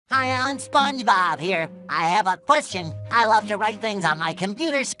SpongeBob here. I have a question. I love to write things on my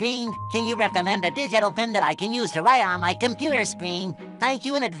computer screen. Can you recommend a digital pen that I can use to write on my computer screen? Thank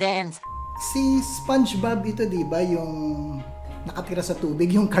you in advance. Si SpongeBob ito, di ba, yung nakatira sa tubig,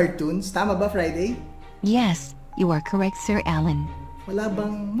 yung cartoons? Tama ba, Friday? Yes, you are correct, Sir Allen. Wala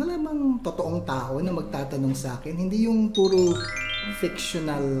bang totoong tao na magtatanong sa akin? Hindi yung puro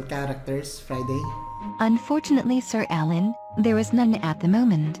fictional characters, Friday? Unfortunately, Sir Allen, there is none at the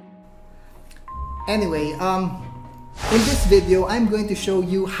moment. Anyway, in this video, I'm going to show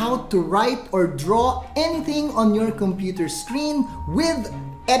you how to write or draw anything on your computer screen with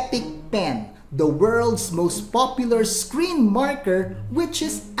Epic Pen, the world's most popular screen marker, which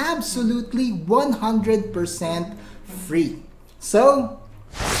is absolutely 100% free. So,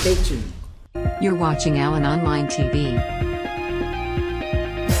 stay tuned. You're watching Allen Online TV.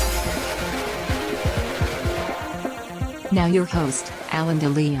 Now your host, Allen De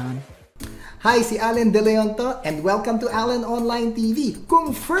Leon. Hi, si Allen De Leon to, and welcome to Allen Online TV. Kung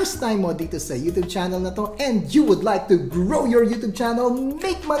first time mo dito sa YouTube channel na to and you would like to grow your YouTube channel,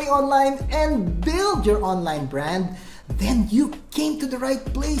 make money online, and build your online brand, then you came to the right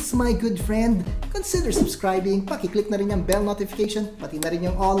place, my good friend. Consider subscribing, paki-click na rin yung bell notification, pati na rin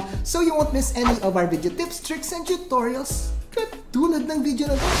yung all, so you won't miss any of our video tips, tricks, and tutorials. Katulad ng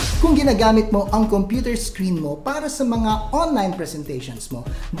video na to. Kung ginagamit mo ang computer screen mo para sa mga online presentations mo,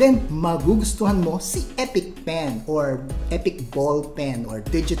 then magugustuhan mo si Epic Pen or Epic Ball Pen or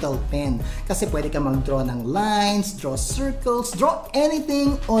Digital Pen. Kasi pwede ka mag-draw ng lines, draw circles, draw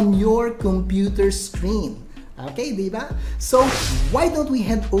anything on your computer screen. Okay, di ba? So, why don't we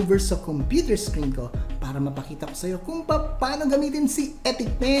head over sa computer screen ko para mapakita ko sa'yo kung paano gamitin si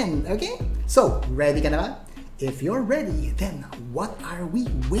Epic Pen. Okay? So, ready ka na ba? If you're ready, then what are we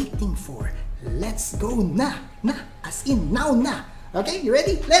waiting for? Let's go na! As in now na! Okay, you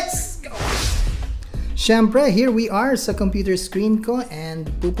ready? Let's go! Siyempre, here we are sa computer screen ko and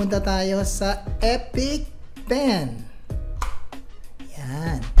pupunta tayo sa Epic Pen.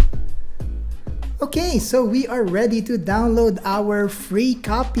 Yan. Okay, so we are ready to download our free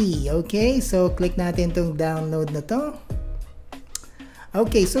copy. Okay, so click natin itong download na to.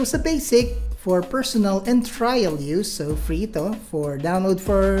 Okay, so sa basic, for personal and trial use, so free ito for download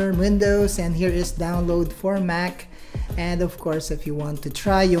for Windows, and here is download for Mac. And of course, if you want to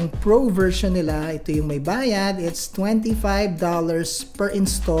try yung pro version nila, ito yung may bayad. It's $25 per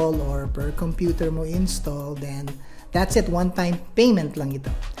install or per computer mo install. Then that's it, one-time payment lang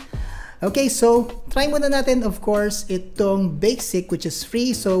ito. Okay, so try muna natin, of course, itong basic, which is free.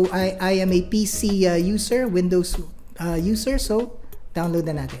 So I am a PC user, Windows user, so download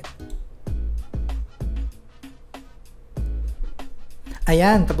na natin.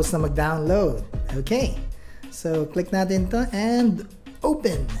 Ayan, tapos na mag-download. Okay. So, click natin to and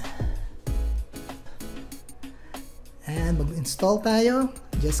open. And mag-install tayo.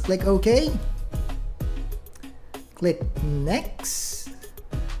 Just click OK. Click Next.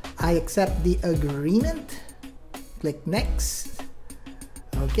 I accept the agreement. Click Next.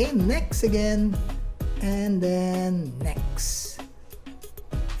 Okay, Next again. And then Next.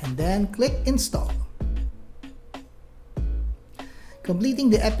 And then click Install. Completing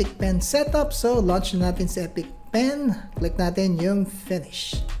the Epic Pen setup. So, launch natin sa Epic Pen. Click natin yung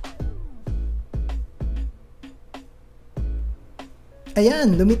Finish.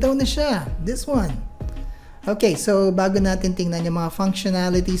 Ayan, lumitaw na siya. This one. Okay, so bago natin tingnan yung mga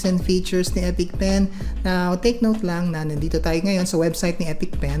functionalities and features ni Epic Pen, now take note lang na nandito tayo ngayon sa website ni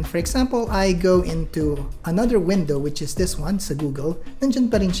Epic Pen. For example, I go into another window, which is this one, sa Google. Nandyan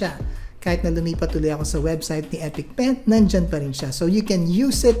pa rin siya. Kahit na lumipat ulit ako sa website ni Epic Pen, nandyan pa rin siya. So you can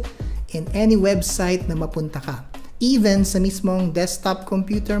use it in any website na mapunta ka. Even sa mismong desktop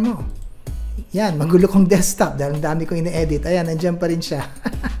computer mo. Yan, magulo kong desktop dahil ang dami kong ine-edit. Ayan, nandyan pa rin siya.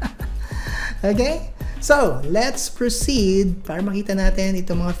 Okay? So, let's proceed para makita natin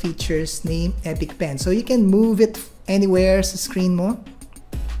itong mga features ni Epic Pen. So you can move it anywhere sa screen mo.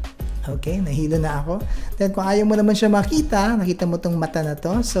 Okay, nahilo na ako. Then, kung ayaw mo naman siya makita, nakita mo tong mata na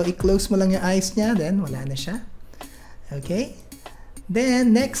to. So, i-close mo lang yung eyes niya. Then, wala na siya. Okay.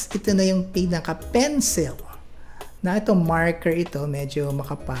 Then, next, ito na yung pinaka-pencil. Na itong marker ito, medyo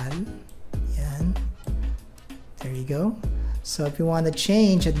makapal. Yan. There you go. So, if you want to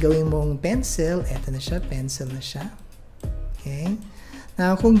change at gawin mong pencil, eto na siya. Pencil na siya. Okay.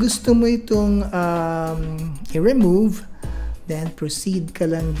 Now, kung gusto mo itong i-remove, then proceed ka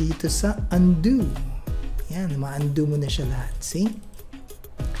lang dito sa undo. Yan, ma-undo mo na siya lahat. See?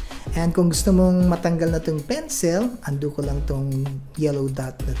 And kung gusto mong matanggal na itong pencil, undo ko lang itong yellow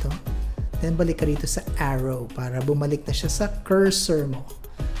dot na to. Then balik ka rito sa arrow para bumalik na siya sa cursor mo.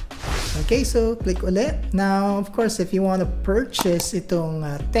 Okay, so click ulit. Now, of course, if you want to purchase itong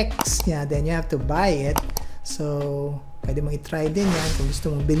text niya, then you have to buy it. So, pwede mong i-try din yan kung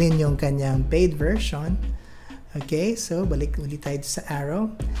gusto mong bilhin yung kanyang paid version. Okay, so balik ulit tayo sa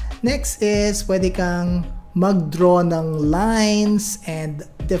arrow. Next is, pwede kang mag-draw ng lines and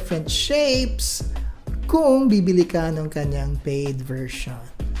different shapes kung bibili ka ng kanyang paid version.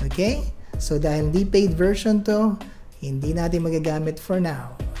 Okay? So, dahil hindi paid version to, hindi natin magagamit for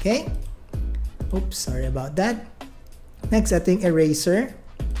now. Okay? Oops, sorry about that. Next, ating eraser.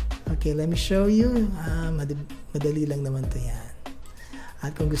 Okay, let me show you. Madali lang naman to yan.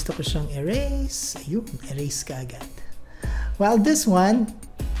 At kung gusto ko siyang erase, ayun, erase ka agad. While this one,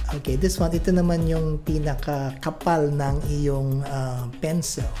 okay, this one, ito naman yung pinaka-kapal ng iyong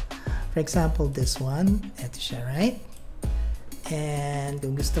pencil. For example, this one, ito siya, right? And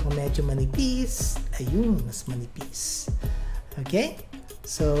kung gusto ko medyo manipis, ayun, mas manipis. Okay?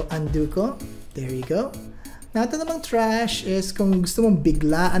 So, undo ko. There you go. Now, ito namang trash is kung gusto mong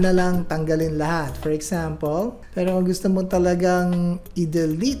biglaan na lang tanggalin lahat. For example, pero kung gusto mo talagang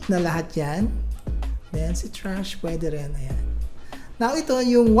i-delete na lahat yan, then si trash pwede rin. Ayan. Now, ito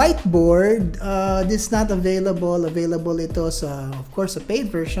yung whiteboard. This is not available. Available ito sa, of course, a paid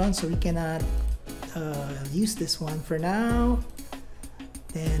version. So, we cannot use this one for now.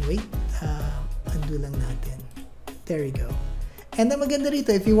 Then, wait. Undo lang natin. There you go. And ang maganda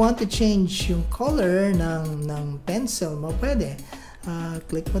rito, if you want to change yung color ng pencil mo, pwede.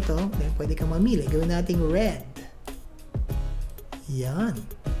 Click mo to. Then, pwede kang mamili. Gawin natin red. Yan.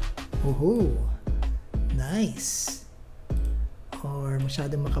 Woohoo! Nice! Or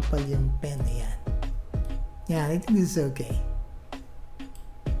masyadong makapal yung pen. Ayan. Yeah, I think this is okay.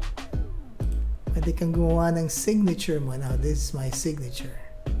 Pwede kang gumawa ng signature mo. Now, this is my signature.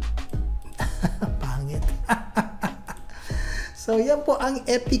 Pangit. So, yan po ang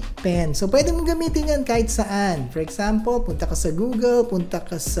Epic Pen. So, pwede mong gamitin yan kahit saan. For example, punta ka sa Google, punta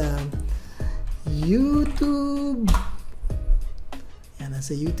ka sa YouTube. Yan,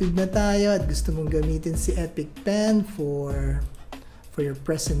 nasa YouTube na tayo at gusto mong gamitin si Epic Pen for your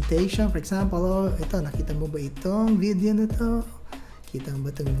presentation. For example, oh, ito, nakita mo ba itong video na to? Kita mo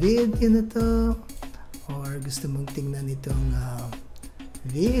ba itong video na to? Or gusto mong tingnan itong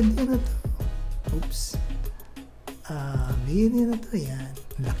video na to? Oops. Video na to. Yan.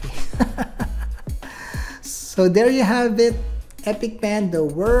 Laki. So, there you have it. Epic Pen, the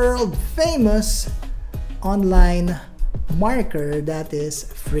world famous online marker that is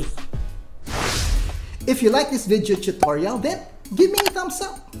free. If you like this video tutorial, then give me a thumbs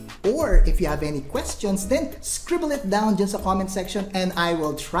up. Or if you have any questions, then scribble it down just in the comment section and I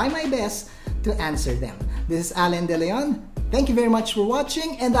will try my best to answer them. This is Allen De Leon. Thank you very much for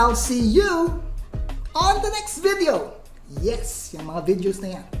watching and I'll see you on the next video. Yes, yung mga videos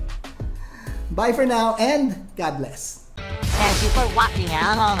na yan. Bye for now and God bless. Thank you for watching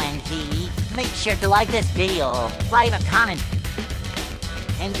AllenOnlineTV. Make sure to like this video, leave a comment,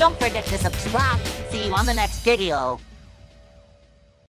 and don't forget to subscribe. See you on the next video.